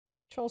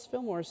Charles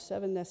Fillmore's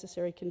 7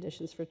 Necessary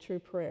Conditions for True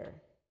Prayer.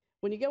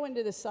 When you go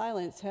into the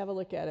silence, have a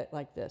look at it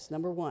like this.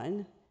 Number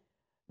 1,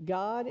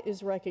 God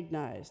is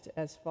recognized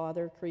as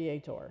Father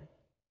Creator.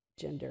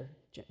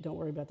 Don't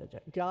worry about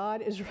that.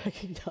 God is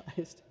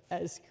recognized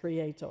as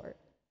Creator.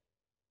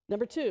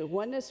 Number 2,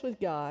 oneness with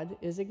God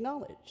is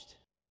acknowledged.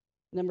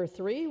 Number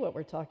 3, what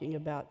we're talking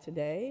about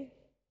today,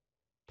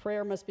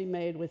 prayer must be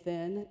made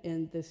within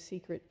in the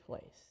secret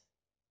place.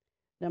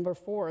 Number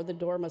 4, the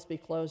door must be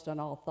closed on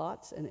all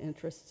thoughts and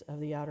interests of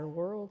the outer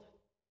world.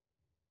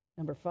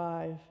 Number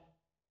 5,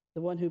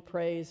 the one who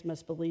prays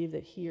must believe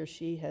that he or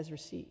she has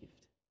received.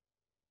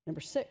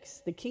 Number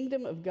 6, the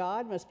kingdom of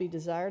God must be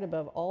desired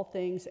above all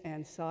things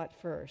and sought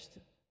first.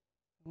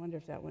 I wonder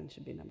if that one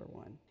should be number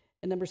 1.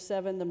 And number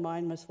 7, the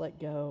mind must let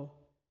go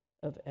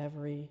of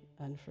every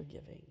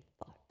unforgiving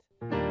thought.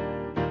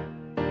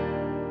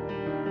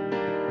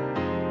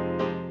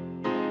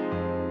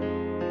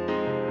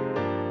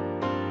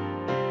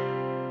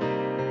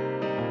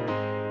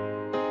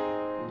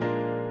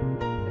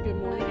 Good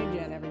morning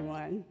again,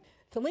 everyone.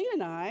 Thelene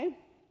and I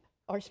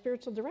are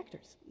spiritual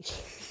directors.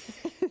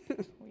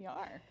 We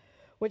are.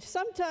 Which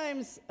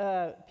sometimes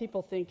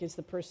people think is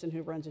the person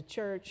who runs a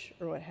church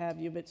or what have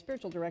you, but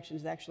spiritual direction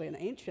is actually an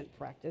ancient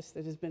practice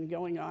that has been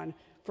going on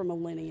for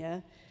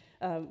millennia,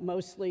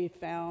 mostly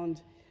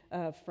found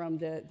from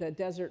the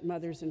desert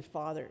mothers and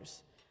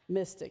fathers,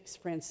 mystics,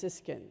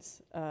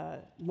 Franciscans,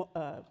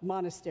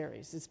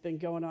 monasteries. It's been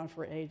going on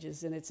for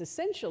ages, and it's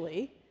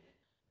essentially,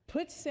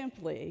 put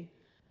simply,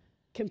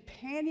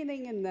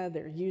 companioning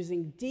another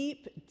using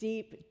deep,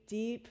 deep,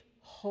 deep,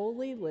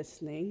 holy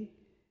listening.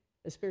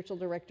 The spiritual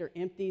director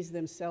empties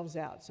themselves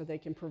out so they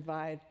can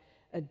provide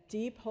a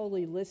deep,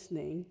 holy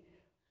listening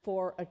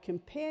for a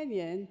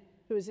companion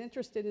who is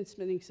interested in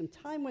spending some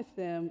time with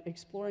them,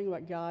 exploring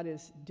what God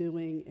is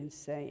doing and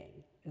saying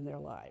in their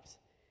lives.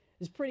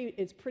 It's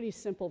pretty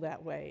simple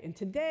that way. And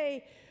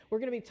today, we're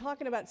going to be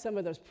talking about some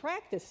of those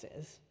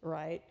practices,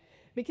 right?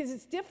 Because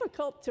it's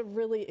difficult to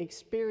really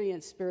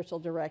experience spiritual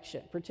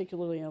direction,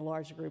 particularly in a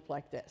large group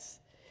like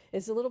this.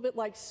 It's a little bit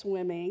like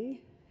swimming.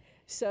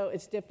 So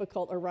it's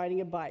difficult, or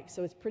riding a bike.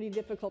 So it's pretty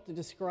difficult to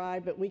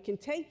describe, but we can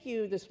take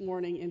you this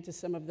morning into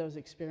some of those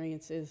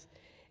experiences.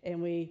 And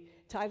we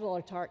title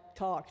our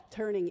talk,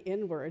 Turning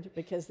Inward,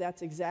 because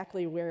that's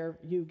exactly where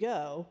you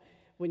go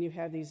when you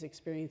have these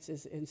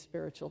experiences in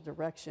spiritual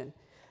direction.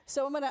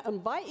 So I'm going to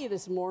invite you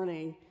this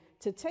morning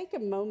to take a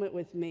moment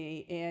with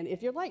me. And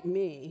if you're like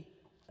me,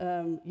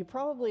 you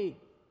probably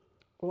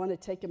want to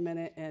take a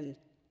minute and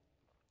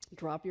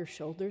drop your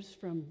shoulders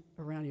from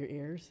around your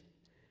ears.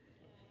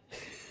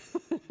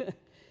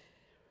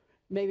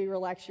 Maybe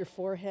relax your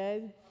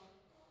forehead.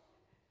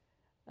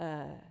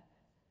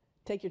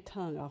 Take your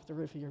tongue off the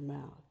roof of your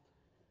mouth.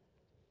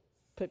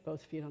 Put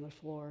both feet on the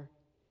floor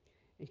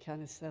and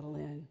kind of settle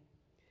in.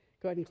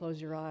 Go ahead and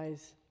close your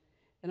eyes.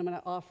 And I'm going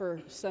to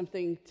offer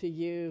something to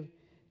you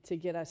to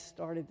get us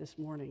started this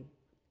morning.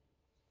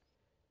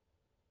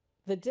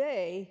 The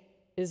day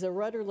is a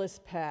rudderless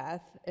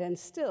path, and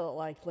still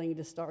I cling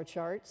to star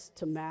charts,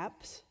 to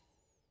maps,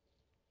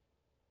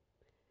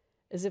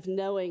 as if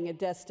knowing a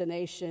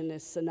destination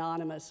is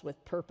synonymous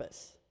with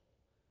purpose.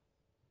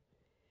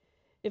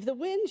 If the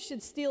wind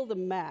should steal the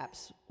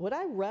maps, would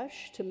I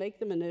rush to make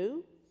them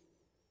anew?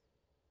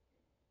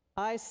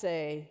 I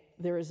say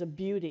there is a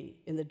beauty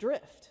in the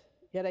drift,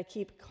 yet I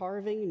keep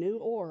carving new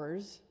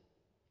oars.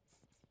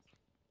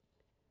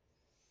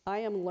 I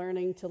am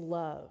learning to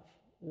love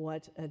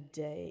what a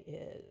day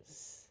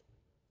is.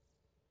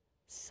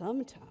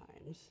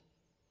 Sometimes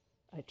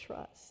I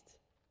trust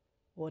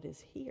what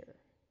is here.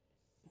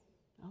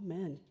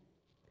 Amen.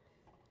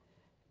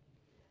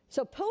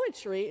 So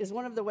poetry is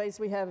one of the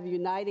ways we have of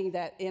uniting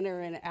that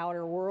inner and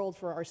outer world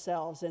for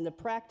ourselves, and the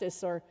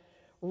practice or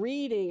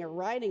reading or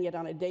writing it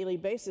on a daily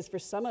basis for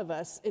some of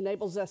us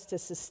enables us to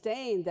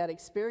sustain that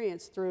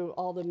experience through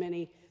all the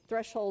many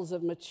thresholds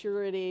of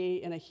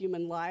maturity in a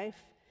human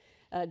life.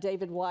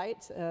 David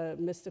White, a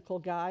mystical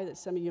guy that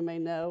some of you may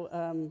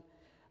know,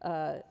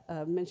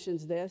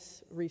 mentions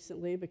this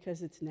recently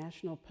because it's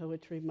National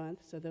Poetry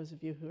Month, so those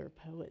of you who are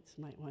poets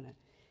might want to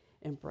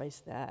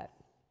embrace that.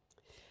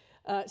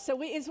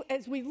 So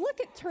as we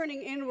look at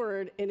turning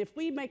inward, and if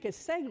we make a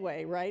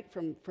segue, right,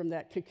 from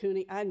that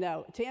cocooning, I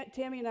know,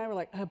 Tammy and I were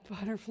like, a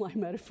butterfly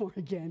metaphor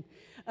again.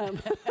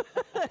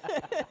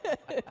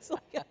 It's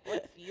like,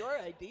 what's your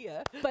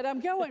idea? But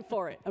I'm going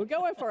for it. I'm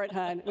going for it,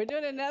 hon. We're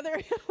doing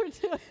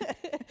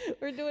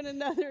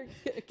another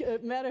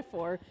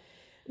metaphor,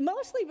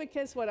 mostly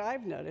because what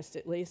I've noticed,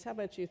 at least, how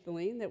about you,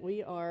 Thelene, that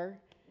we're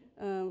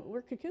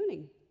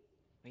cocooning.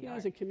 We are.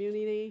 As a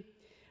community,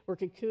 we're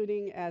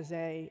cocooning as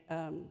a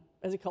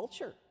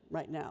culture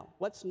right now.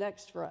 What's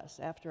next for us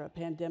after a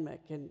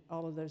pandemic and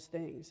all of those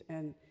things?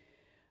 And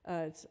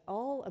it's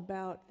all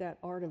about that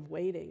art of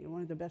waiting. And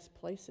one of the best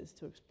places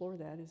to explore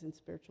that is in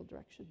spiritual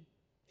direction.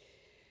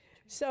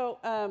 So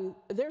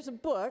there's a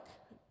book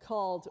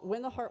called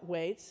When the Heart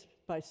Waits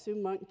by Sue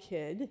Monk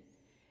Kidd.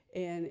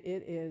 And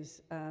it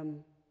is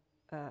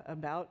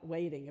about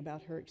waiting,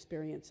 about her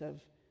experience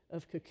of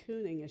of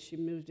cocooning as she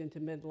moved into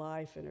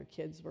midlife and her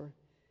kids were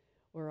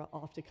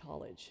off to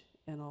college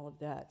and all of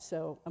that.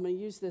 So I'm going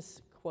to use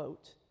this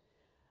quote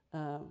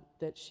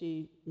that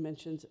she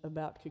mentions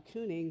about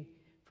cocooning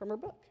from her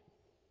book.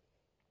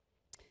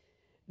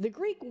 The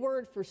Greek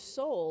word for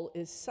soul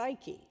is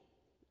psyche,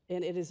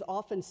 and it is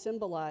often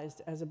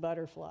symbolized as a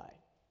butterfly.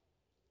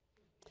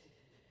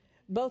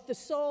 Both the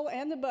soul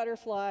and the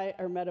butterfly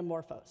are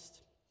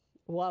metamorphosed.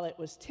 While it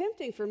was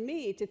tempting for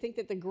me to think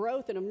that the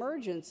growth and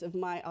emergence of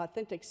my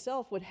authentic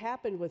self would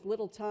happen with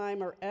little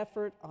time or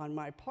effort on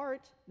my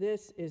part,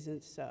 this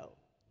isn't so.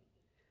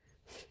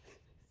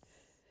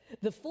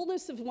 The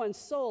fullness of one's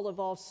soul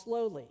evolves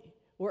slowly.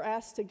 We're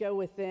asked to go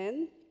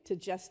within to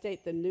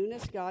gestate the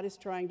newness God is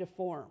trying to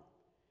form.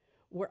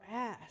 We're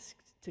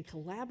asked to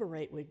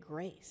collaborate with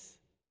grace.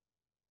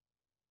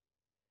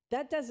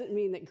 That doesn't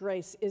mean that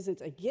grace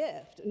isn't a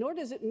gift, nor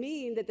does it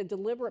mean that the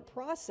deliberate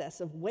process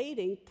of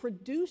waiting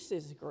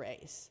produces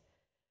grace.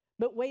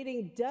 But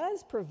waiting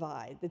does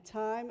provide the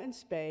time and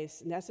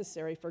space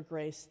necessary for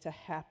grace to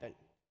happen.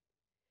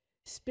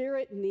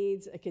 Spirit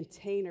needs a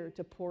container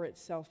to pour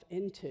itself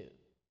into.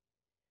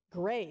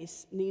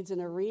 Grace needs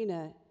an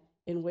arena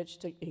in which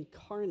to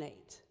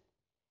incarnate.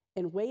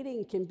 And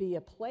waiting can be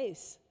a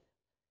place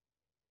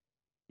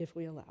if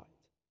we allow it.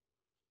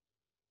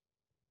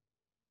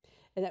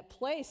 And that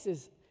place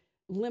is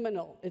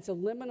liminal. It's a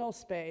liminal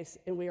space,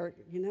 and we are,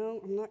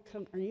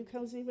 are you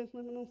cozy with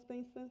liminal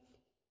spaces?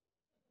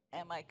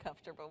 Am I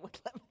comfortable with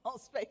liminal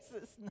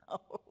spaces?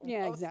 No.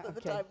 Yeah, Most exactly. of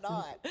the time,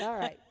 not. All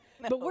right.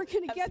 No, but we're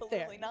going to get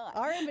there. absolutely not.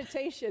 Our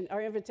invitation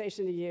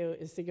to you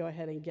is to go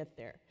ahead and get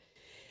there.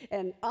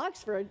 And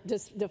Oxford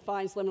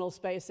defines liminal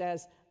space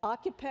as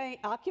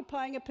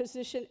occupying a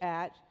position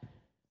at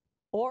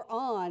or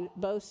on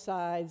both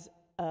sides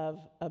of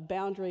a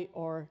boundary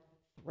or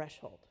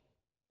threshold.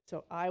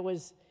 So I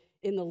was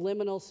in the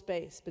liminal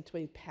space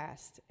between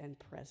past and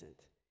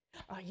present.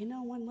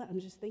 I'm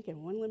just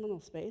thinking, one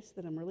liminal space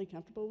that I'm really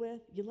comfortable with.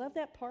 You love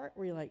that part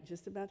where you're like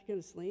just about to go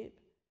to sleep?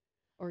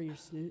 Or you're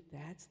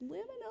that's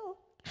liminal.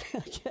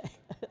 Okay,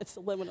 that's a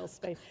liminal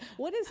space.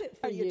 What is it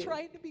for you? Are you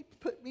trying to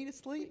put me to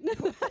sleep?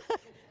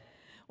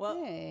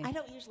 Well, Hey. I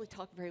don't usually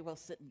talk very well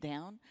sitting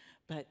down,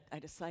 but I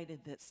decided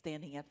that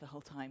standing up the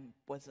whole time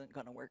wasn't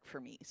going to work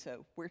for me.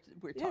 So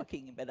we're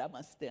talking, but I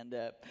must stand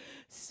up.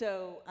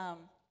 So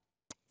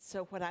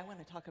what I want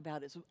to talk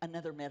about is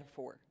another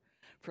metaphor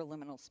for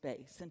liminal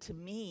space. And to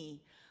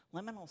me,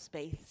 liminal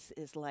space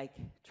is like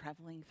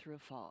traveling through a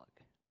fog.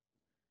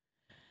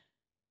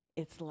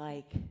 It's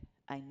like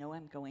I know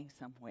I'm going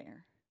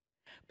somewhere,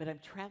 but I'm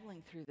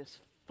traveling through this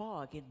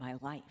fog in my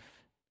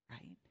life,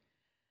 right?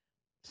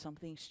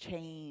 Something's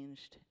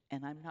changed,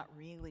 and I'm not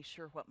really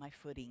sure what my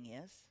footing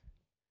is.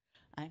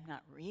 I'm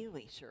not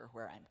really sure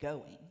where I'm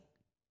going.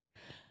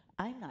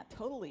 I'm not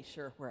totally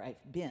sure where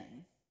I've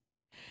been,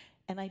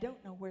 and I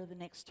don't know where the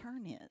next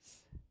turn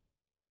is.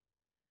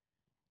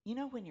 You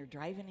know when you're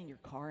driving in your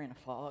car in a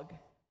fog?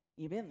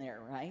 You've been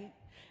there, right?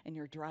 And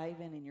you're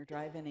driving,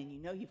 and you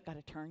know you've got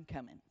a turn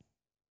coming.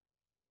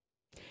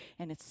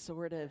 And it's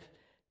sort of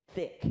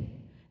thick,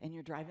 and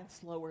you're driving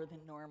slower than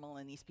normal,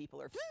 and these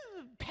people are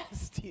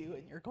past you,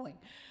 and you're going,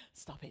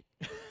 stop it.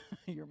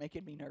 You're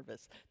making me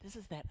nervous. This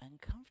is that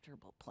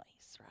uncomfortable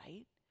place,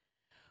 right?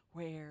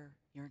 Where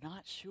you're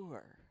not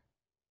sure.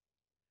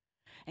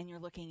 And you're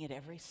looking at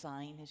every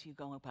sign as you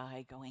go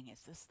by, going,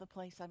 is this the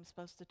place I'm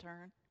supposed to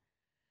turn?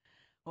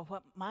 Well,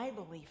 what my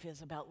belief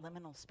is about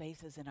liminal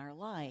spaces in our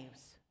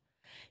lives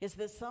is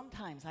that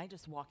sometimes I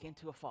just walk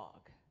into a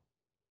fog.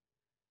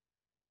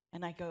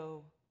 And I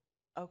go,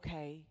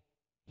 okay,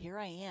 here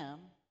I am.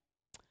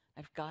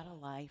 I've got a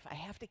life. I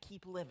have to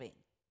keep living.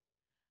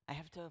 I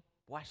have to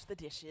wash the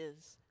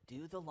dishes,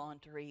 do the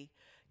laundry,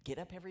 get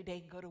up every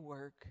day and go to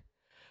work.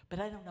 But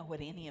I don't know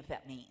what any of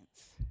that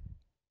means.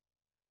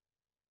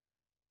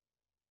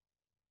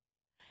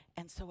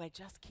 And so I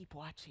just keep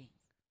watching.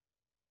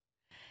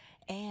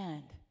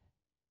 And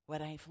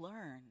what I've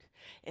learned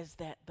is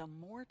that the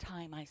more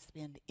time I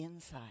spend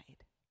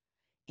inside,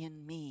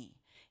 in me,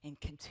 in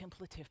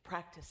contemplative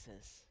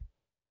practices,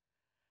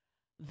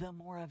 the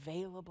more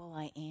available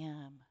I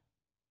am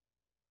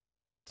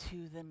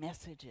to the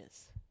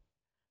messages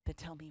that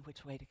tell me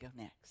which way to go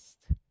next.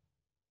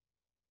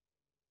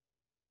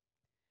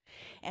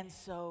 And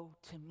so,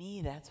 to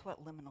me, that's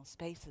what liminal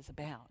space is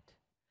about.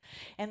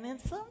 And then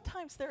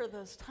sometimes there are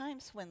those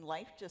times when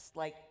life just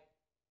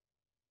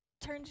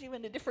turns you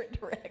in a different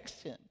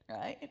direction,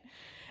 right?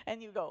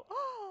 And you go,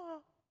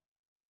 oh,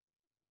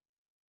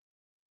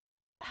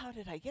 how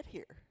did I get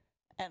here?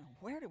 And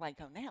where do I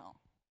go now?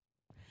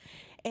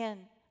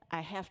 And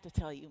I have to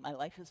tell you, my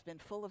life has been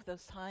full of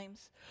those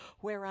times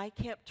where I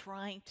kept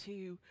trying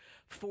to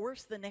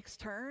force the next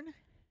turn.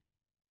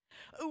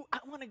 Oh, I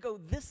want to go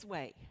this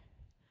way.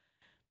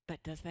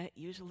 But does that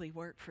usually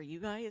work for you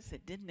guys?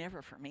 It didn't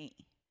ever for me.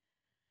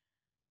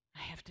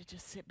 I have to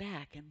just sit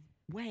back and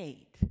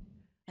wait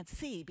and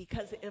see,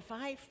 because if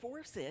I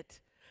force it,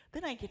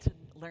 then I get to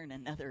learn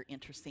another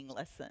interesting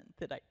lesson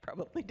that I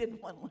probably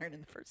didn't want to learn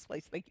in the first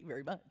place. Thank you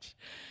very much.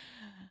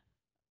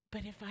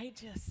 But if I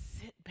just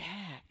sit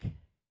back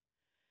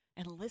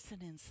and listen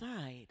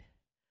inside,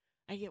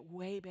 I get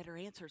way better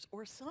answers.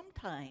 Or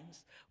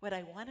sometimes what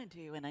I want to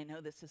do, and I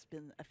know this has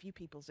been a few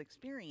people's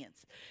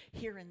experience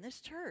here in this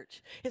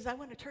church, is I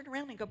want to turn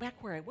around and go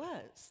back where I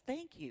was.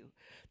 Thank you.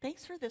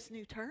 Thanks for this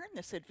new turn,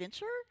 this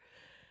adventure.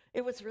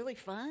 It was really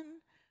fun,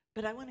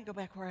 but I want to go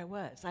back where I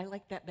was. I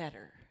like that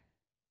better.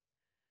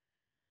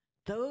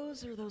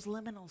 Those are those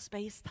liminal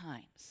space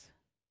times.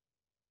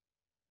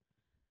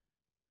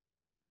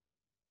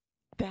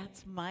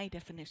 That's my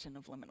definition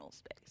of liminal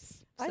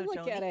space. So, I look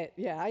Joni? at it,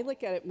 I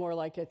look at it more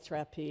like a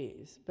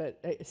trapeze. But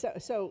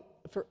so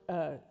for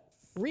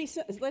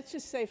let's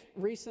just say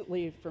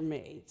recently for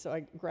me. So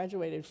I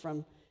graduated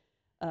from,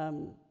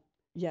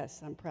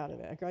 yes, I'm proud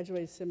of it. I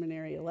graduated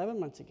seminary 11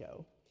 months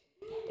ago,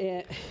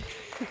 and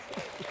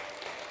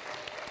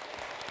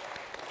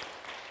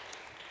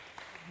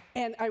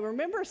and I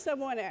remember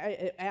someone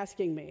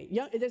asking me.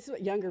 This is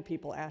what younger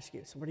people ask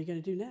you. So what are you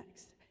going to do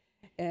next?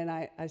 And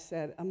I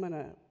said, I'm going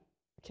to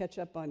catch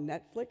up on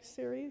Netflix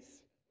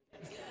series.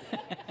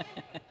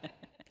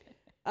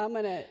 I'm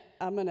gonna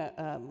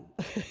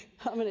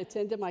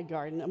tend to my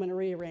garden. I'm gonna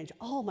rearrange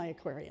all my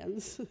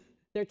aquariums.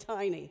 They're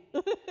tiny.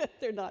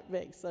 They're not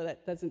big, so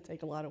that doesn't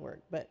take a lot of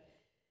work. But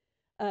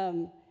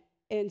and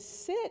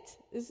sit.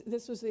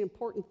 This was the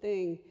important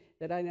thing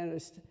that I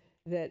noticed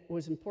that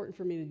was important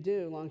for me to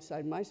do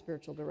alongside my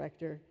spiritual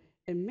director,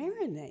 and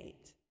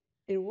marinate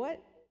in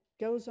what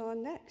goes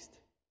on next.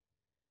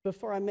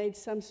 Before I made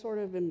some sort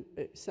of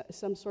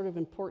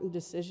important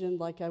decision,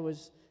 like I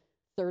was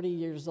 30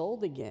 years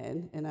old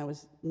again, and I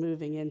was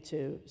moving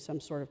into some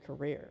sort of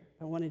career.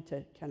 I wanted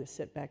to kind of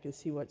sit back and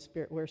see where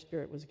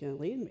Spirit was going to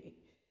lead me.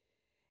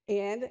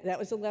 And that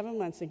was 11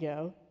 months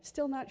ago.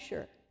 Still not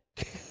sure.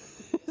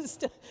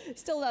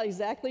 still not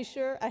exactly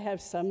sure. I have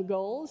some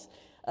goals.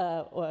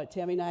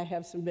 Tammy and I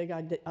have some big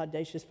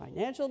audacious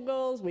financial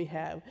goals. We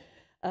have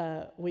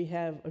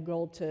a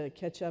goal to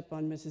catch up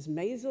on Mrs.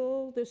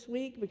 Maisel this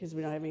week because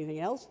we don't have anything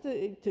else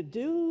to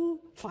do,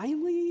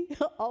 finally,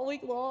 all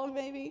week long,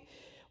 maybe.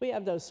 We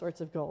have those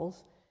sorts of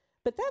goals.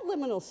 But that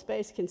liminal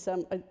space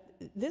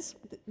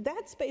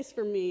that space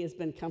for me has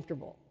been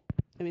comfortable.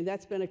 I mean,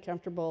 that's been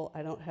comfortable.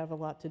 I don't have a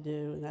lot to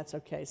do, and that's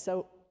okay.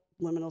 So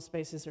liminal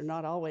spaces are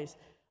not always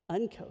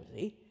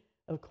uncozy,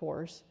 of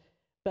course.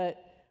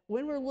 But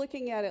when we're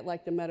looking at it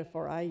like the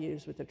metaphor I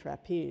use with the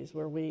trapeze,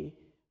 where we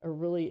are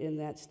really in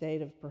that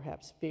state of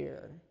perhaps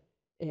fear.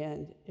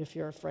 And if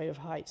you're afraid of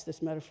heights,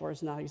 this metaphor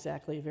is not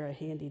exactly very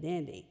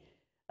handy-dandy,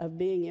 of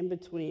being in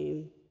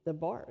between the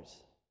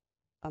bars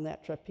on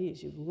that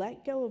trapeze. You've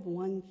let go of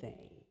one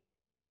thing,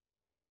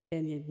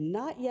 and you've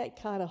not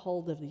yet caught a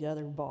hold of the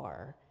other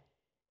bar.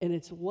 And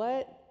it's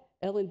what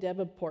Ellen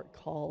Davenport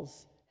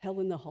calls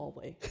hell in the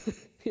hallway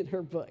in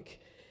her book,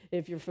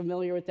 if you're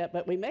familiar with that.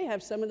 But we may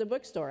have some in the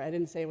bookstore. I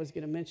didn't say I was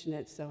going to mention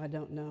it, so I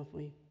don't know if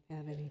we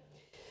have any.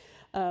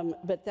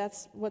 But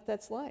that's what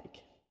that's like.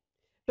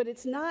 But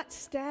it's not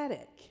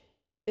static.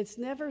 It's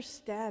never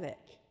static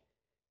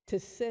to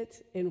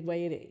sit in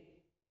waiting.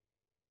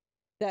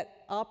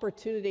 That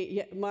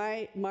opportunity,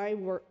 my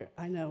word,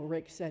 I know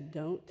Rick said,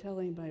 don't tell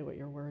anybody what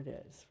your word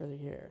is for the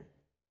year.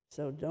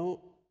 So don't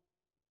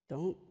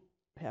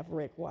have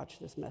Rick watch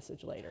this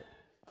message later.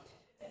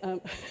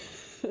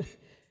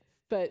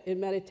 But in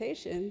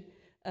meditation,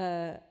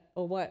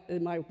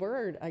 my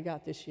word I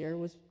got this year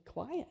was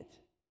quiet.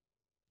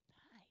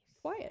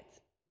 Quiet,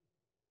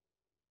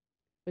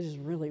 which is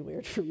really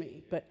weird for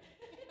me, but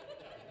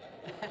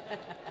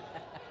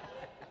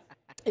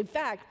in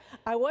fact,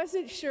 I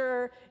wasn't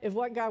sure if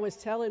what God was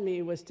telling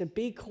me was to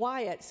be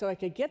quiet so I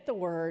could get the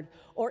word,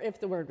 or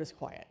if the word was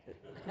quiet.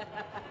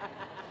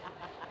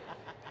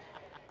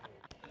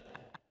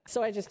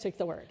 So I just took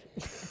the word.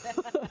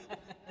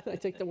 I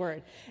took the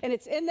word. And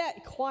it's in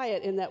that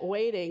quiet, in that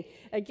waiting.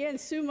 Again,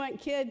 Sue Monk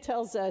Kidd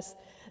tells us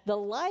the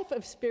life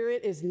of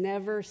Spirit is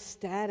never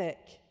static.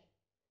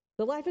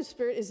 The life of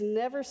Spirit is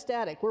never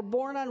static. We're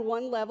born on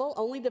one level,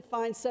 only to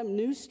find some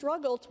new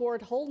struggle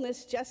toward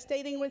wholeness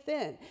gestating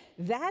within.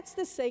 That's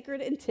the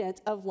sacred intent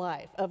of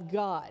life, of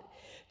God,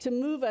 to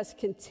move us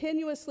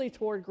continuously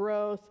toward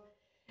growth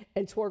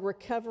and toward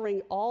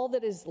recovering all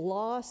that is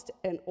lost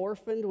and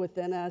orphaned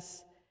within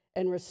us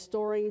and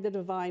restoring the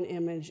divine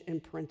image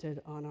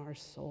imprinted on our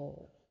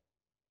soul.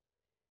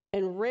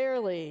 And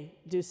rarely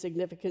do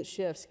significant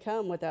shifts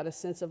come without a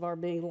sense of our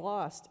being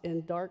lost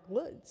in dark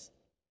woods,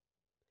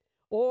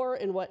 or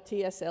in what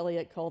T.S.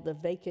 Eliot called the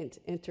vacant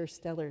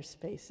interstellar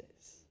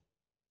spaces.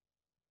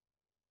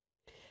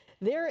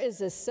 There is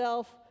a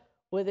self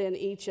within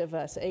each of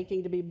us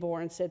aching to be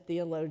born, said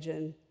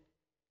theologian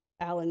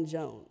Alan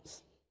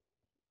Jones.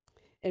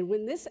 And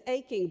when this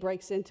aching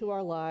breaks into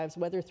our lives,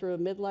 whether through a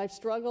midlife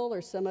struggle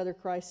or some other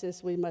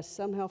crisis, we must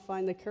somehow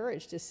find the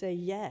courage to say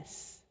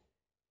yes.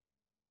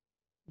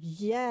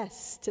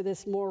 Yes to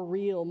this more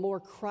real, more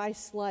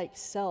Christ-like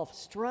self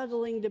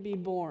struggling to be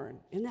born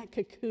in that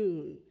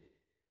cocoon.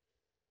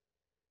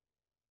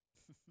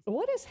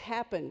 What has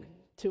happened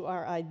to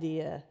our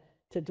idea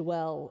to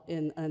dwell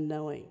in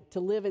unknowing,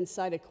 to live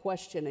inside a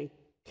question and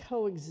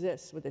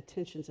coexists with the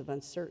tensions of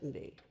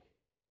uncertainty.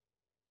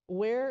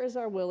 Where is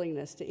our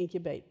willingness to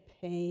incubate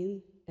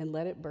pain and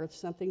let it birth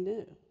something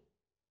new?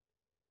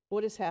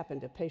 What has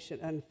happened to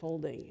patient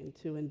unfolding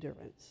into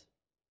endurance?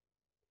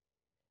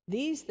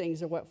 These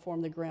things are what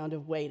form the ground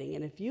of waiting.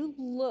 And if you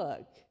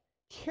look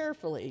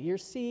carefully,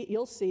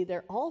 you'll see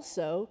they're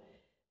also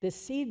the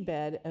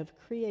seedbed of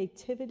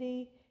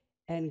creativity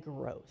and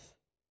growth.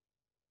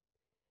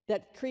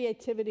 That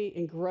creativity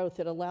and growth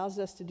that allows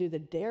us to do the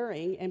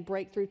daring and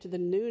break through to the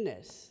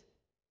newness.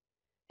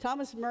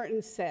 Thomas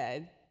Merton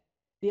said,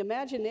 the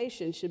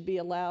imagination should be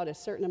allowed a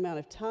certain amount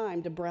of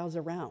time to browse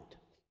around.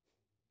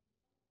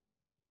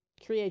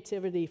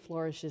 Creativity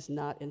flourishes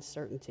not in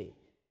certainty,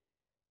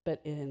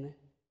 but in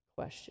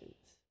questions.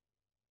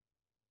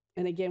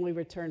 And again, we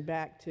return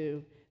back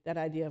to that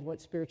idea of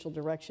what spiritual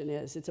direction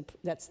is.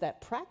 That's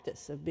that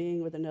practice of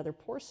being with another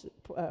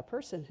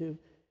person who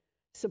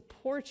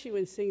supports you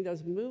in seeing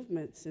those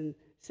movements and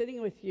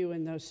sitting with you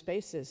in those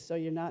spaces so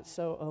you're not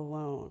so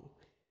alone.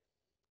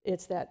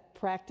 It's that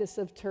practice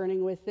of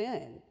turning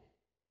within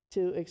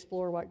to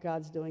explore what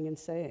God's doing and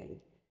saying,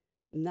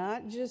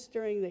 not just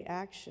during the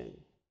action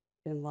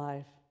in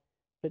life,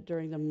 but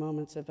during the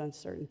moments of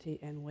uncertainty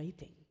and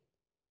waiting.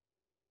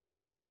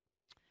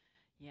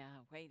 Yeah,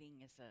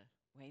 waiting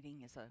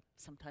is a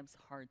sometimes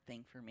hard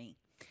thing for me,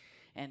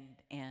 and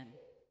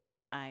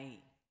I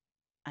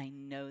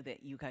know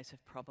that you guys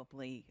have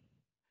probably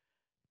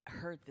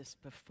heard this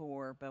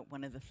before, but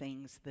one of the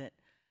things that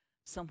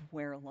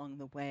somewhere along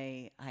the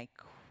way I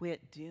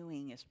quit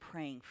doing is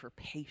praying for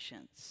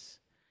patience.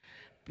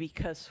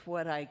 Because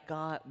what I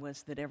got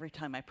was that every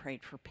time I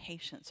prayed for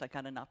patience, I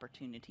got an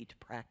opportunity to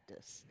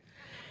practice.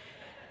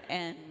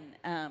 And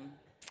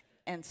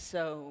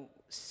so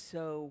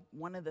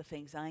one of the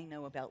things I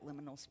know about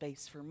liminal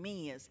space for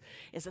me is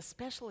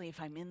especially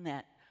if I'm in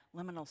that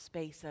liminal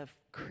space of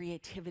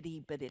creativity,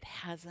 but it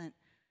hasn't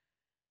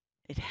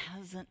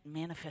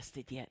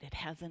manifested yet. It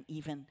hasn't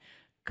even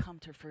come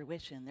to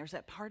fruition. There's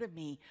that part of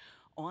me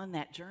on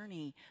that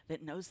journey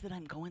that knows that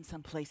I'm going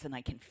someplace and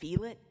I can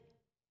feel it.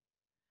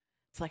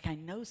 It's like I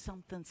know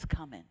something's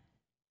coming.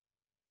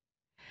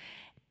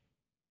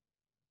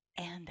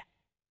 And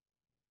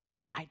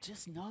I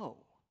just know,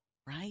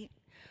 right?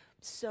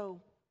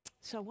 So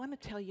I want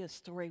to tell you a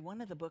story. One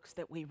of the books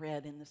that we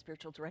read in the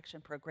spiritual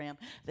direction program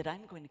that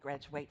I'm going to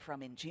graduate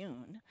from in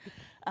June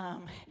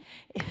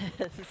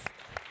is,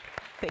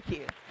 thank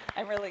you.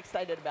 I'm really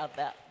excited about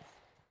that.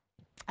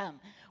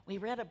 We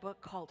read a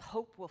book called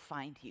Hope Will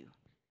Find You.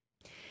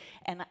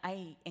 And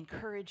I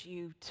encourage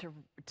you to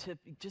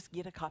just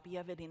get a copy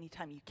of it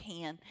anytime you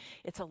can.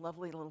 It's a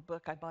lovely little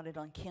book. I bought it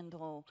on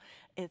Kindle.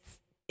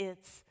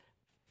 It's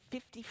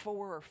 54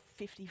 or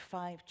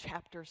 55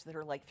 chapters that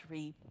are like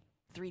three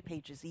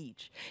pages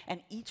each.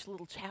 And each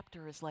little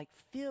chapter is like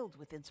filled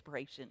with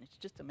inspiration. It's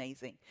just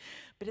amazing.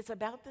 But it's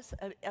about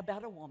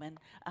about a woman.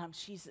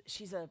 She's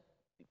a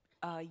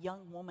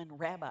young woman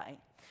rabbi.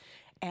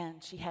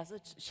 And she has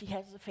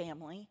a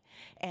family,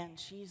 and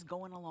she's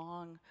going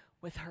along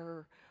with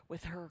her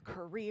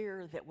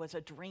career that was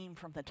a dream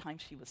from the time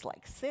she was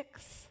like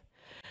 6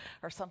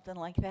 or something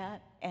like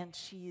that. And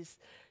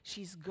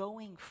she's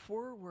going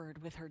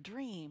forward with her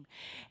dream,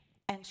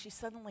 and she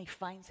suddenly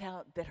finds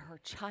out that her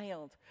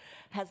child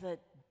has a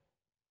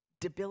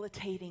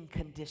debilitating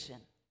condition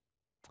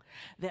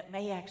that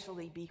may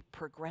actually be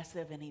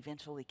progressive and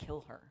eventually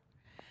kill her.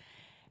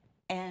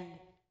 And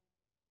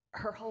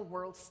her whole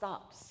world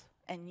stops.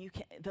 And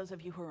those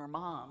of you who are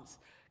moms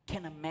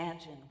can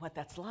imagine what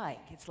that's like.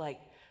 It's like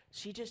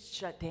she just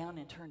shut down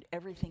and turned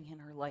everything in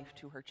her life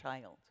to her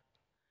child.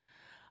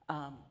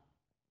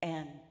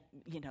 And,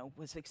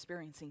 was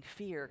experiencing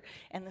fear.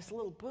 And this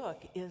little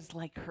book is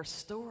like her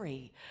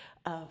story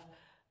of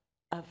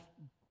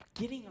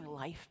getting her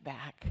life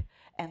back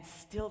and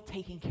still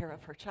taking care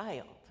of her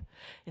child.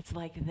 It's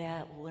like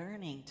that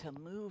learning to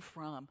move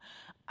from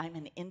I'm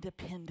an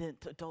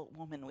independent adult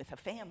woman with a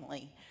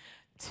family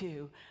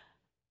to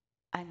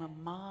I'm a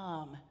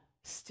mom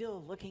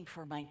still looking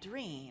for my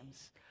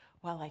dreams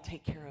while I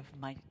take care of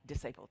my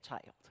disabled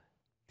child.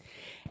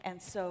 And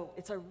so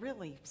it's a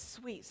really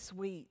sweet,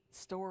 sweet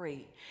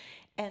story.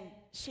 And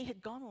she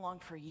had gone along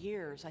for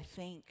years, I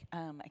think.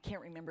 I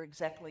can't remember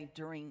exactly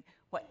during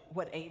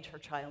what age her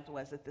child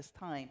was at this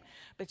time.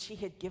 But she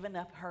had given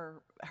up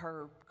her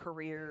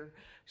career.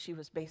 She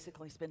was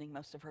basically spending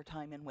most of her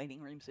time in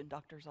waiting rooms in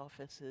doctor's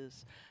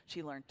offices.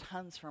 She learned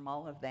tons from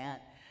all of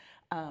that.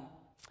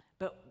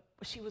 But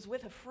she was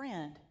with a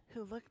friend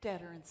who looked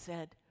at her and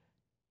said,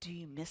 "Do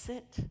you miss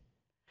it?"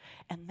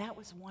 And that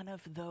was one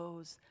of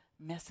those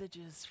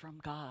messages from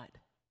God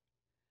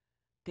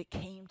that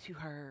came to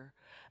her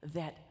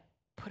that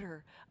put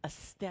her a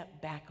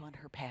step back on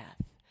her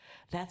path.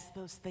 That's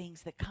those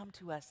things that come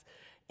to us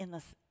in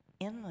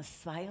the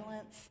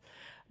silence,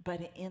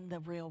 but in the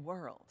real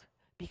world,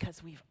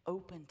 because we've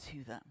opened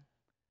to them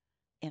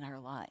in our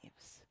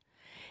lives.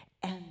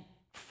 And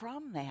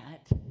from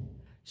that,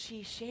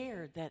 she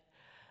shared that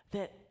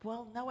that,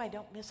 well, no, I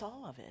don't miss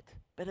all of it,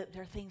 but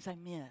there are things I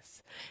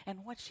miss.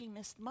 And what she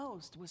missed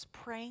most was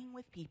praying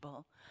with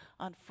people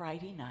on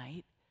Friday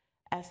night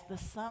as the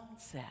sun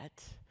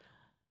set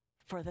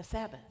for the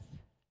Sabbath.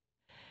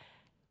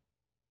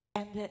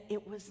 And that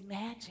it was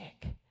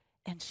magic,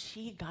 and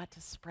she got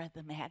to spread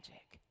the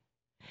magic.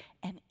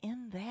 And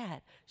in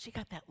that, she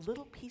got that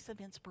little piece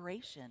of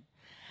inspiration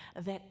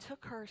that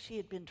took her. She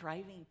had been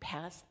driving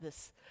past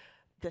this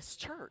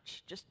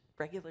church, just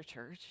regular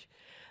church,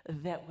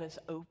 that was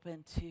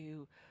open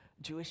to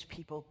Jewish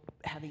people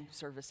having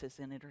services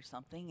in it or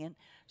something. And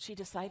she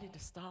decided to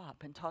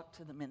stop and talk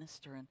to the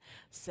minister and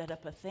set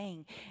up a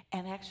thing,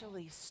 and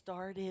actually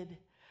started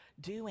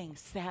doing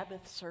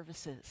Sabbath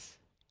services.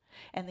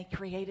 And they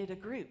created a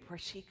group where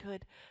she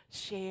could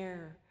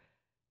share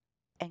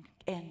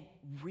and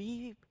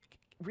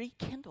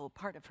rekindle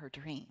part of her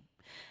dream.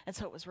 And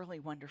so it was really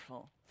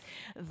wonderful.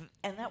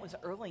 And that was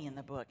early in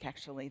the book,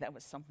 actually. That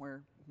was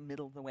somewhere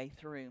middle of the way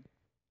through.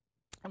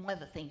 And one of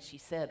the things she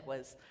said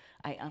was,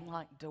 I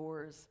unlocked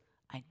doors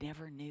I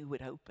never knew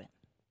would open.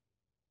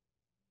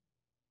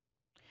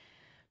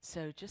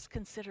 So just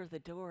consider the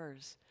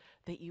doors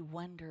that you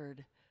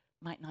wondered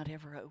might not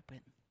ever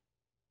open.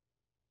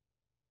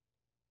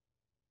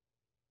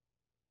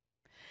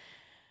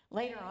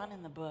 Later on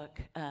in the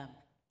book,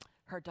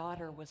 her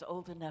daughter was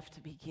old enough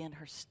to begin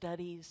her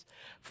studies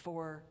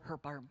for her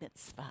bar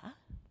mitzvah.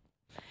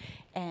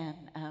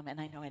 And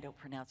I know I don't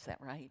pronounce that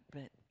right,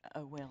 but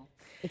oh well.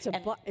 Is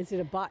it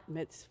a bat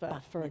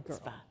mitzvah for a girl?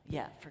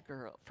 Yeah,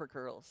 for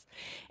girls.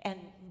 And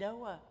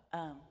Noah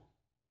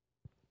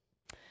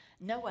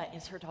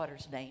is her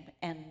daughter's name,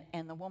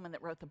 and the woman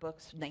that wrote the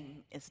book's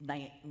name is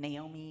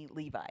Naomi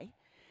Levi.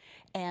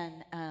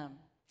 And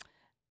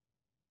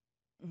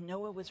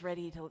Noah was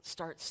ready to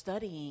start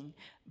studying,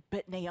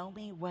 but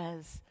Naomi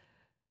was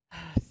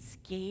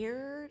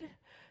scared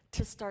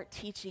to start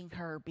teaching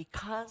her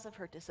because of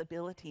her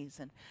disabilities.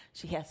 And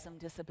she has some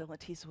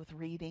disabilities with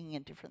reading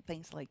and different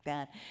things like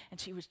that. And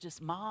she was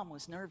just, Mom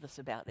was nervous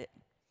about it.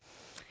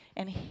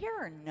 And here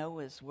are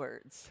Noah's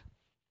words.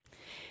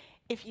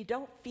 If you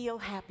don't feel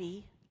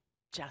happy,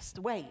 just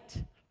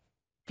wait,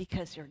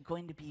 because you're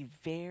going to be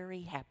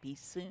very happy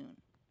soon.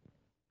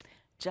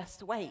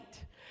 Just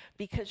wait,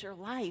 because your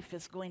life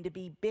is going to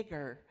be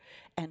bigger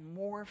and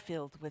more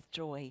filled with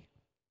joy.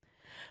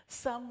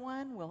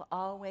 Someone will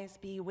always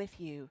be with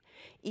you,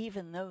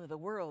 even though the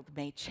world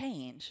may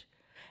change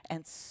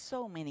and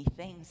so many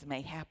things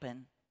may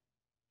happen.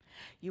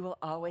 You will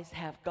always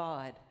have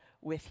God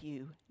with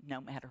you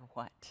no matter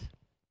what.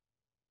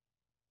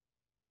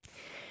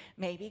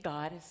 Maybe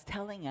God is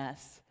telling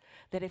us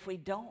that if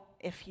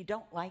you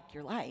don't like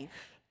your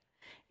life,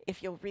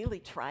 if you'll really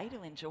try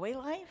to enjoy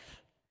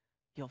life,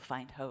 you'll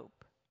find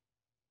hope.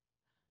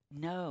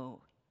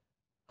 No,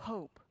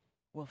 hope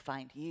will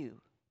find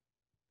you.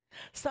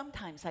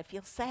 Sometimes I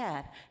feel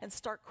sad and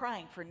start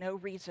crying for no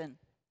reason.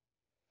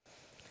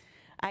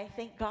 I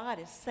think God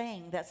is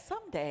saying that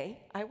someday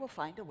I will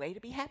find a way to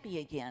be happy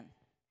again.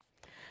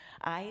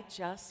 I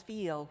just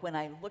feel when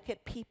I look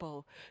at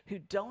people who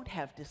don't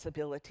have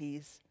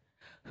disabilities,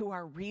 who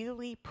are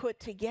really put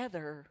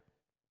together,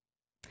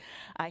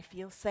 I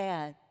feel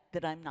sad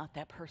that I'm not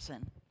that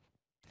person.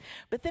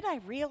 But then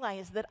I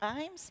realize that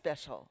I'm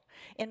special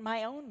in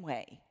my own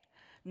way.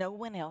 No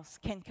one else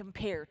can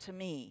compare to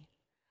me.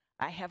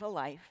 I have a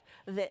life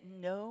that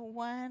no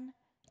one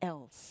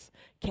else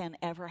can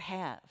ever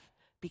have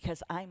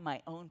because I'm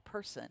my own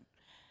person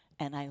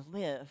and I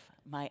live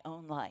my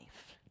own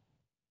life.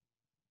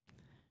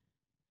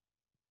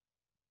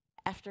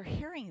 After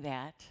hearing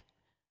that,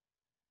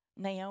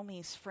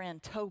 Naomi's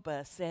friend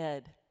Toba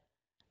said,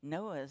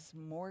 Noah's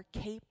more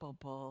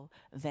capable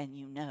than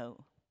you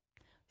know.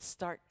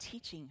 Start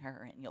teaching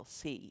her and you'll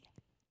see.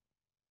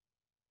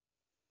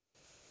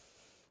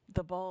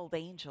 The bald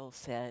angel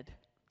said,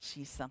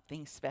 she's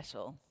something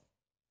special.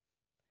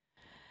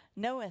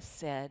 Noah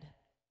said,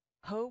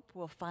 hope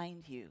will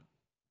find you.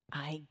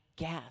 I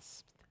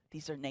gasped.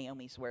 These are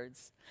Naomi's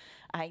words.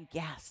 I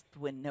gasped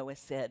when Noah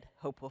said,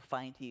 hope will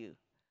find you.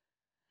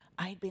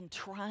 I'd been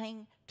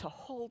trying to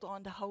hold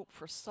on to hope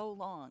for so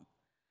long,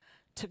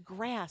 to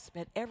grasp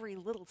at every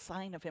little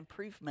sign of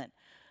improvement,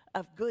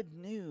 of good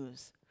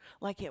news,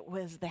 like it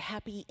was the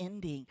happy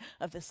ending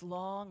of this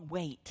long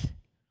wait.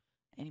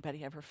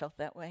 Anybody ever felt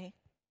that way?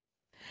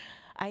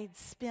 I'd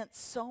spent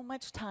so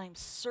much time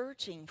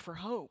searching for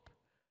hope,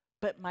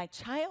 but my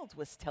child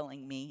was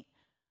telling me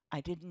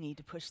I didn't need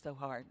to push so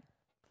hard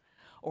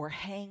or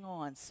hang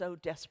on so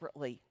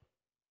desperately.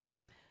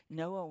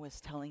 Noah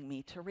was telling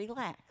me to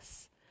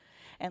relax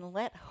and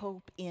let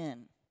hope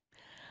in,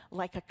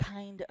 like a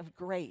kind of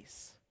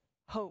grace.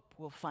 Hope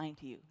will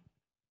find you.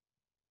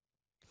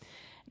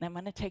 And I'm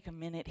going to take a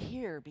minute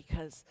here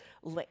because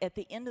at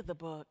the end of the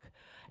book,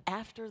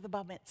 after the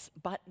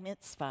bat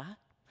mitzvah,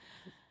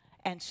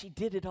 and she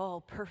did it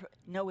all,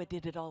 Noah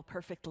did it all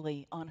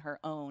perfectly on her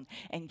own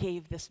and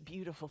gave this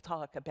beautiful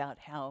talk about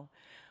how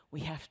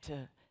we have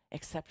to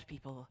accept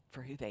people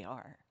for who they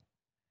are.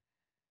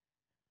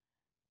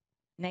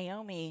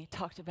 Naomi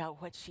talked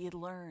about what she had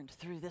learned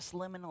through this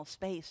liminal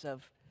space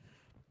of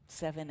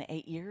 7,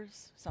 8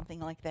 years,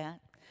 something like that.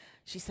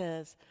 She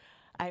says,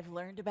 I've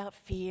learned about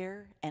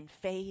fear and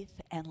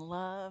faith and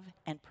love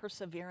and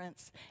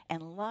perseverance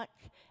and luck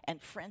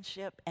and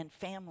friendship and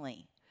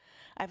family.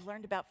 I've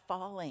learned about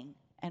falling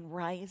and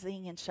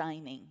rising and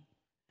shining.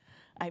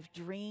 I've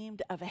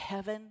dreamed of a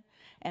heaven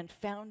and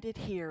found it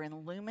here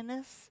in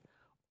luminous,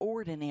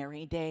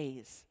 ordinary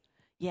days.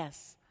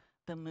 Yes,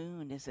 the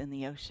moon is in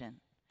the ocean.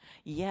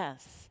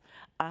 Yes,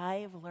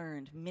 I've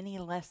learned many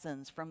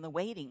lessons from the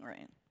waiting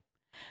room,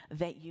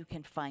 that you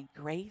can find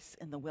grace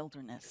in the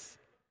wilderness.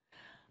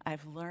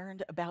 I've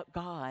learned about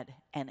God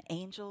and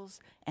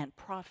angels and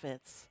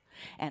prophets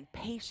and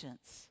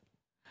patience.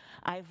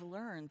 I've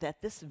learned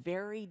that this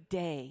very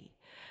day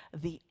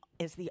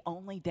is the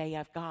only day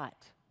I've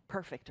got,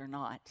 perfect or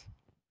not.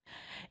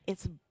 It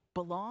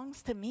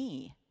belongs to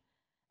me,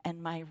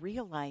 and my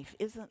real life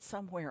isn't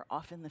somewhere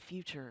off in the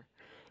future.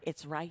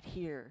 It's right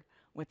here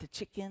with the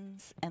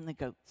chickens and the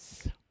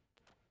goats.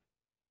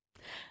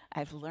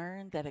 I've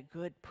learned that a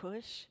good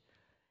push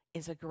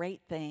is a great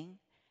thing,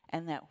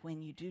 and that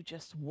when you do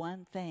just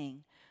one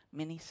thing,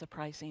 many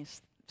surprising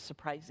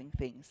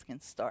things can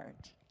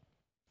start.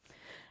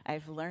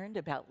 I've learned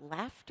about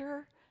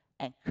laughter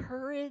and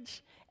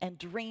courage and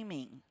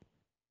dreaming,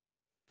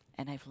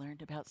 and I've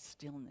learned about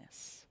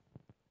stillness.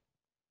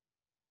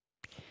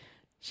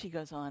 She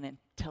goes on and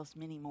tells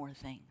many more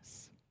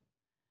things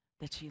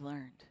that she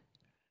learned.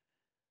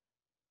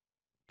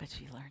 But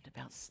she learned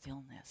about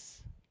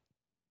stillness.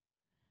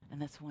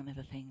 And that's one of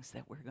the things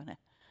that we're going to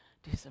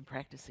do some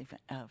practicing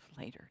of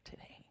later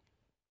today.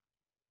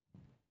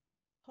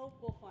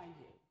 Hope will find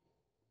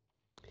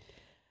you.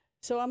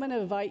 So I'm going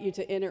to invite you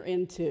to enter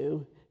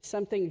into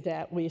something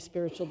that we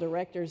spiritual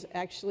directors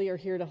actually are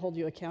here to hold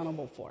you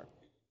accountable for.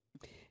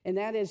 And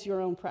that is your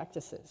own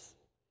practices.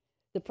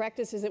 The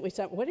practices that we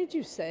saw. What did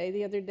you say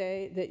the other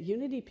day? That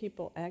Unity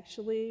people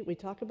actually, we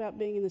talk about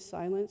being in the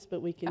silence,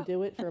 but we can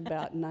do it for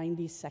about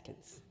 90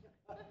 seconds.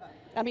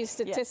 I mean,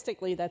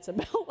 statistically, that's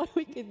about what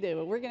we can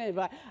do. I'm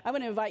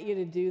going to invite you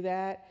to do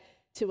that,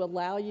 to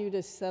allow you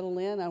to settle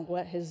in on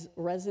what has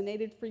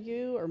resonated for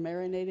you or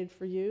marinated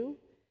for you,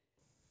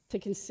 to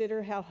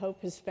consider how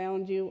hope has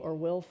found you or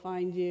will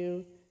find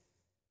you,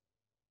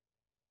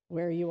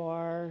 where you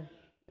are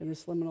in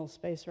this liminal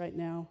space right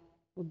now.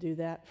 We'll do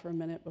that for a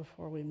minute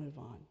before we move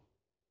on.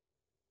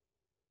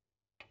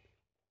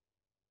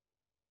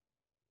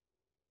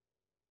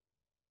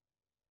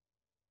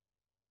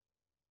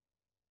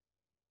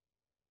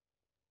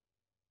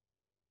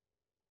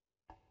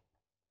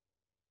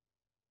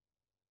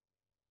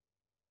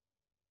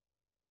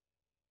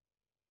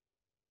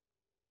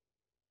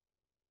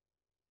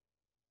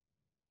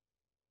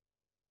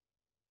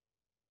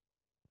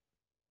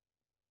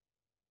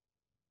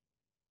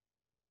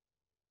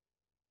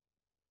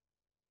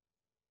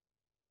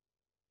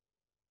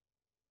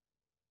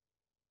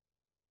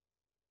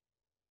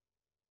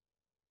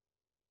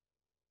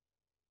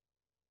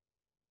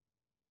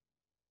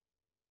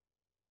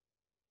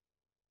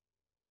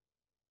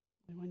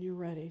 And when you're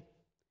ready,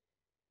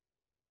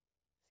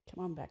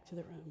 come on back to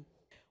the room.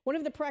 One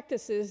of the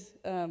practices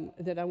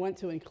that I want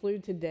to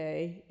include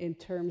today in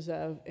terms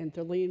of, and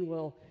Thelene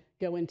will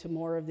go into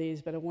more of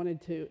these, but I wanted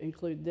to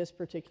include this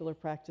particular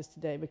practice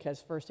today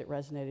because first it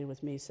resonated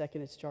with me,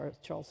 second it's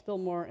Charles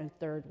Fillmore, and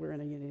third we're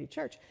in a Unity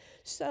church.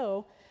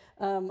 So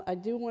I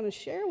do want to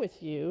share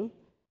with you,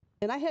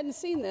 and I hadn't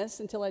seen this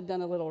until I'd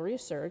done a little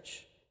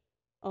research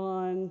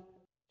on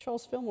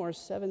Charles Fillmore's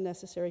 7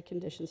 necessary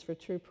conditions for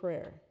true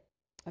prayer.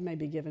 I may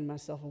be giving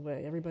myself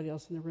away. Everybody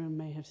else in the room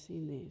may have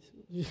seen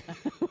these.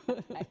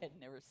 I had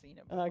never seen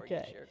them before you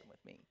shared them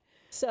with me.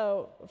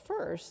 So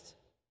first,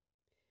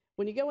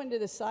 when you go into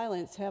the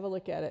silence, have a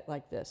look at it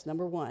like this.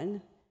 Number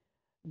 1,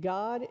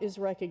 God is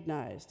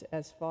recognized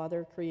as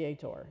Father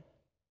Creator.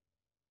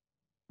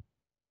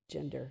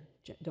 Gender,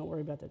 don't worry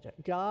about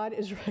that. God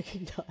is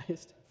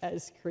recognized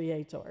as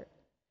Creator.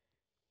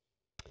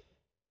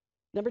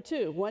 Number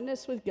 2,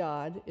 oneness with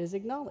God is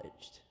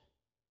acknowledged.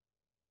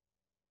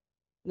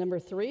 Number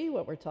 3,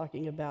 what we're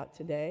talking about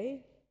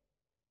today,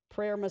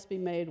 prayer must be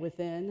made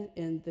within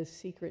in the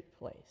secret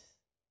place.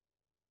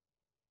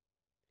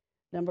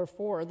 Number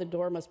 4, the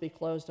door must be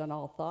closed on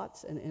all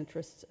thoughts and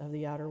interests of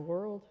the outer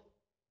world.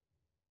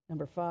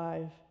 Number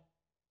 5,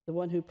 the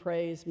one who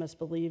prays must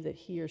believe that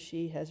he or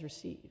she has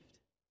received.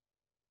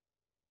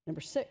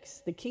 Number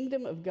 6, the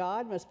kingdom of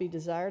God must be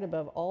desired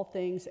above all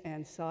things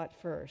and sought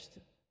first.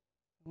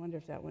 I wonder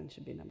if that one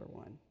should be number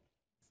 1.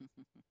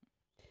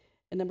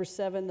 And number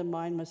 7, the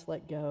mind must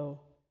let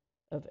go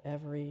of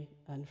every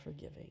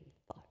unforgiving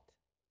thought.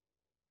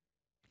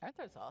 Aren't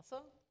those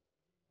awesome?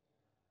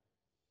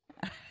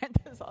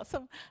 Aren't those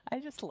awesome? I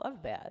just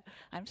love that.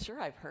 I'm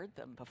sure I've heard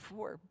them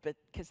before, but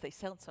because they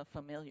sound so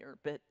familiar,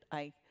 but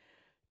I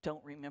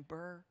don't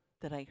remember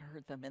that I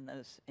heard them in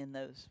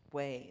those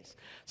ways.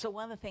 So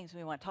one of the things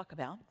we want to talk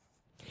about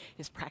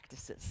is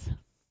practices.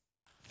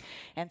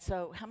 And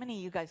so how many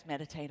of you guys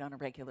meditate on a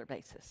regular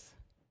basis?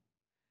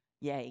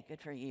 Yay, good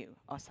for you.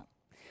 Awesome.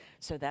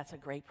 So that's a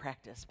great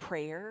practice.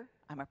 Prayer,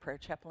 I'm a prayer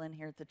chaplain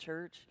here at the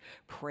church.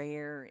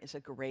 Prayer is a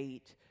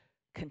great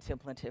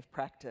contemplative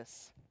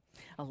practice.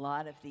 A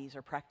lot of these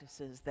are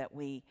practices that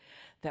we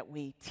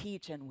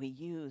teach and we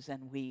use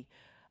and we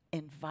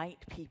invite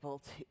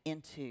people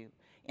into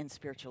in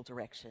spiritual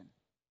direction.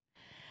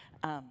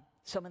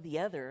 Some of the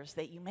others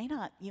that you may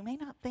not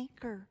think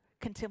are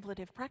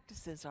contemplative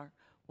practices are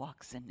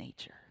walks in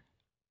nature,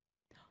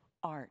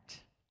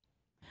 art,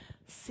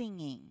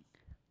 singing,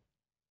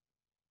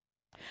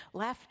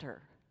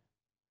 laughter.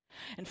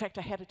 In fact,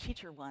 I had a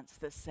teacher once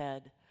that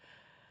said,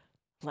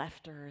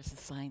 laughter is a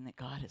sign that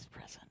God is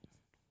present.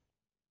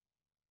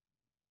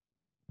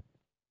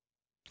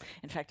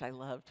 In fact,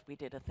 we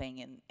did a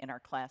thing in our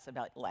class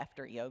about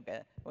laughter yoga.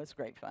 It was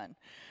great fun.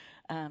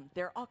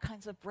 There are all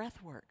kinds of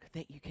breath work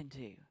that you can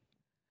do.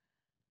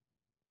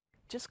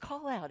 Just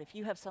call out if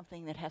you have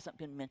something that hasn't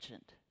been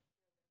mentioned.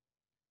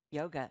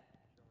 Yoga.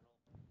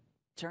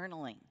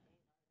 Journaling.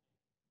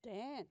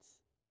 Dance.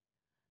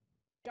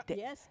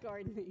 Yes,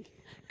 gardening.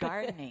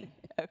 Gardening.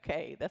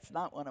 Okay, that's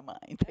not one of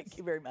mine. Thank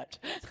you very much.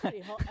 That's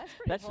pretty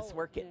Let's just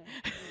work it.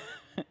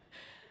 Yeah.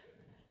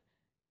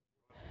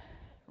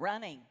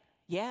 Running.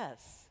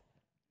 Yes.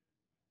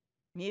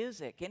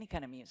 Music, any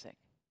kind of music.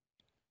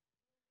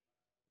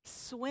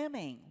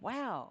 Swimming.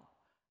 Wow.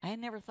 I had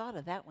never thought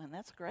of that one.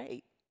 That's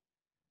great.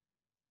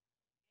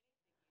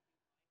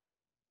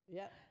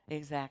 Yep.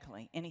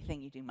 Exactly.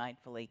 Anything you do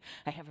mindfully.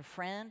 I have a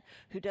friend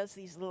who does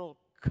these little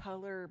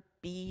color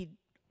bead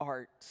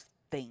art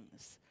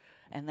things,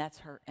 and that's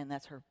her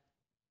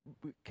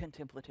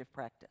contemplative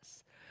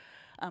practice.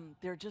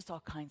 There are just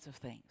all kinds of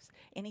things.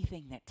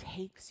 Anything that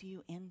takes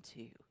you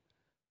into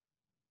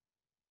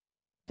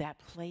that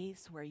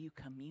place where you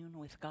commune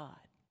with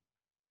God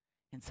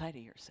inside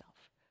of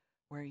yourself,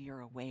 where you're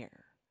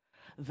aware.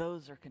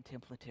 Those are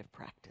contemplative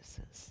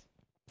practices.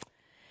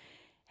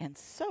 And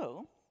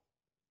so,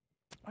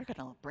 we're going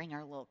to bring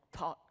our little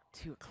talk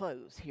to a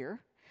close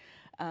here.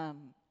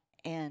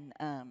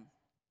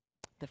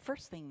 The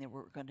first thing that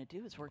we're going to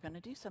do is we're going to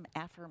do some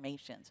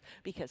affirmations,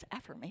 because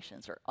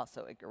affirmations are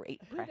also a great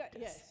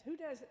practice. Who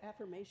does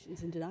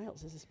affirmations and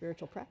denials as a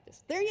spiritual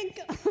practice? There you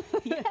go.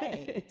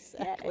 Yay.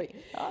 Exactly.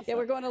 Yay. Awesome. Yeah,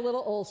 we're going a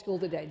little old school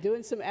today,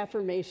 doing some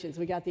affirmations.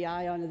 We got the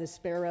eye onto the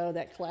sparrow,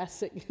 that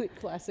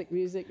classic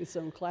music, and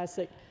some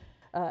classic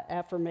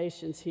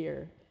affirmations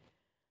here.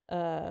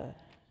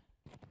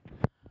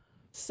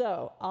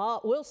 So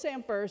we'll say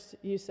them first.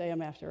 You say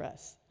them after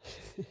us.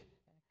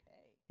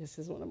 This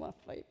is one of my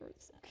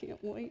favorites. I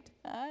can't wait.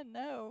 I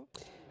know.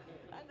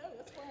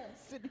 That's why I'm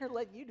sitting here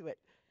letting you do it.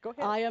 Go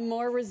ahead. I am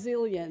more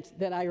resilient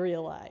than I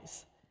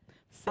realize.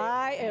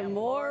 I am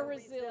more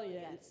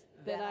resilient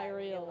than I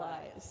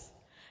realize.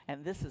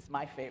 And this is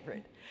my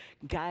favorite.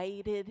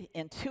 Guided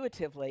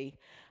intuitively,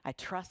 I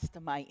trust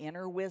my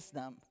inner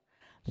wisdom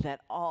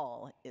that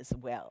all is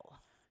well.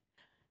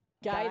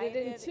 Guided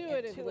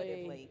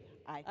intuitively,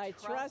 I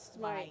trust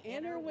my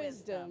inner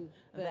wisdom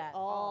that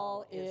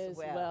all is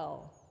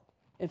well.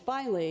 And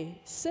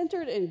finally,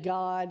 centered in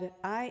God,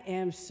 I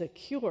am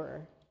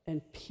secure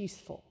and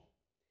peaceful.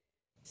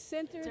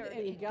 Centered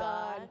in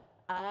God,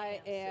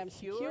 I am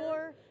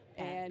secure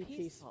and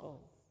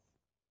peaceful.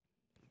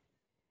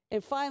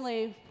 And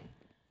finally,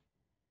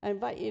 I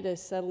invite you to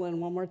settle in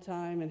one more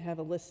time and have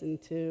a listen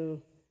to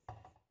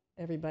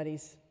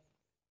everybody's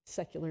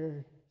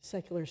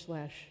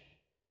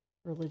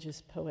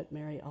secular/religious poet,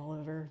 Mary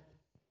Oliver.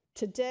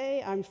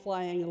 Today, I'm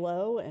flying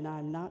low and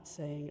I'm not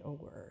saying a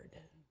word.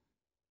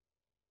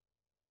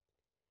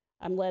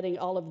 I'm letting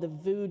all of the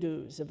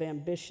voodoos of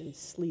ambition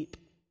sleep.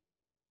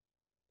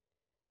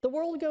 The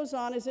world goes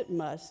on as it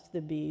must,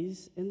 the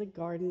bees in the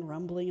garden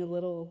rumbling a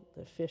little,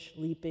 the fish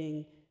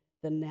leaping,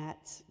 the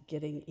gnats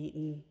getting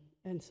eaten,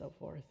 and so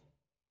forth.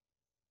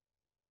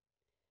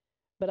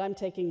 But I'm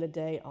taking the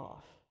day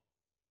off.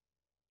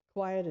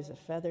 Quiet as a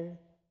feather.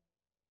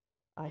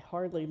 I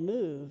hardly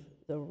move,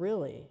 though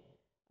really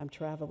I'm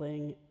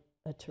traveling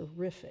a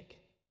terrific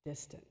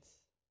distance.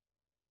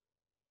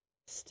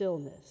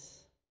 Stillness.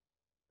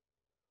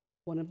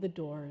 One of the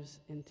doors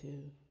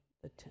into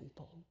the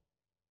temple.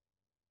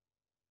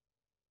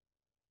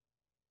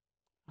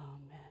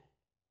 Amen.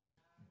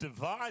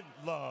 Divine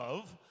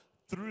love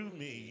through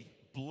me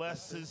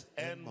blesses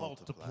and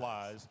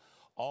multiplies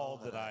all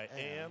that I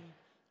am,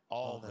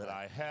 all that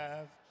I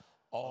have,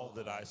 all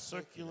that I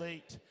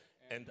circulate,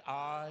 and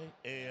I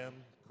am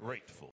grateful.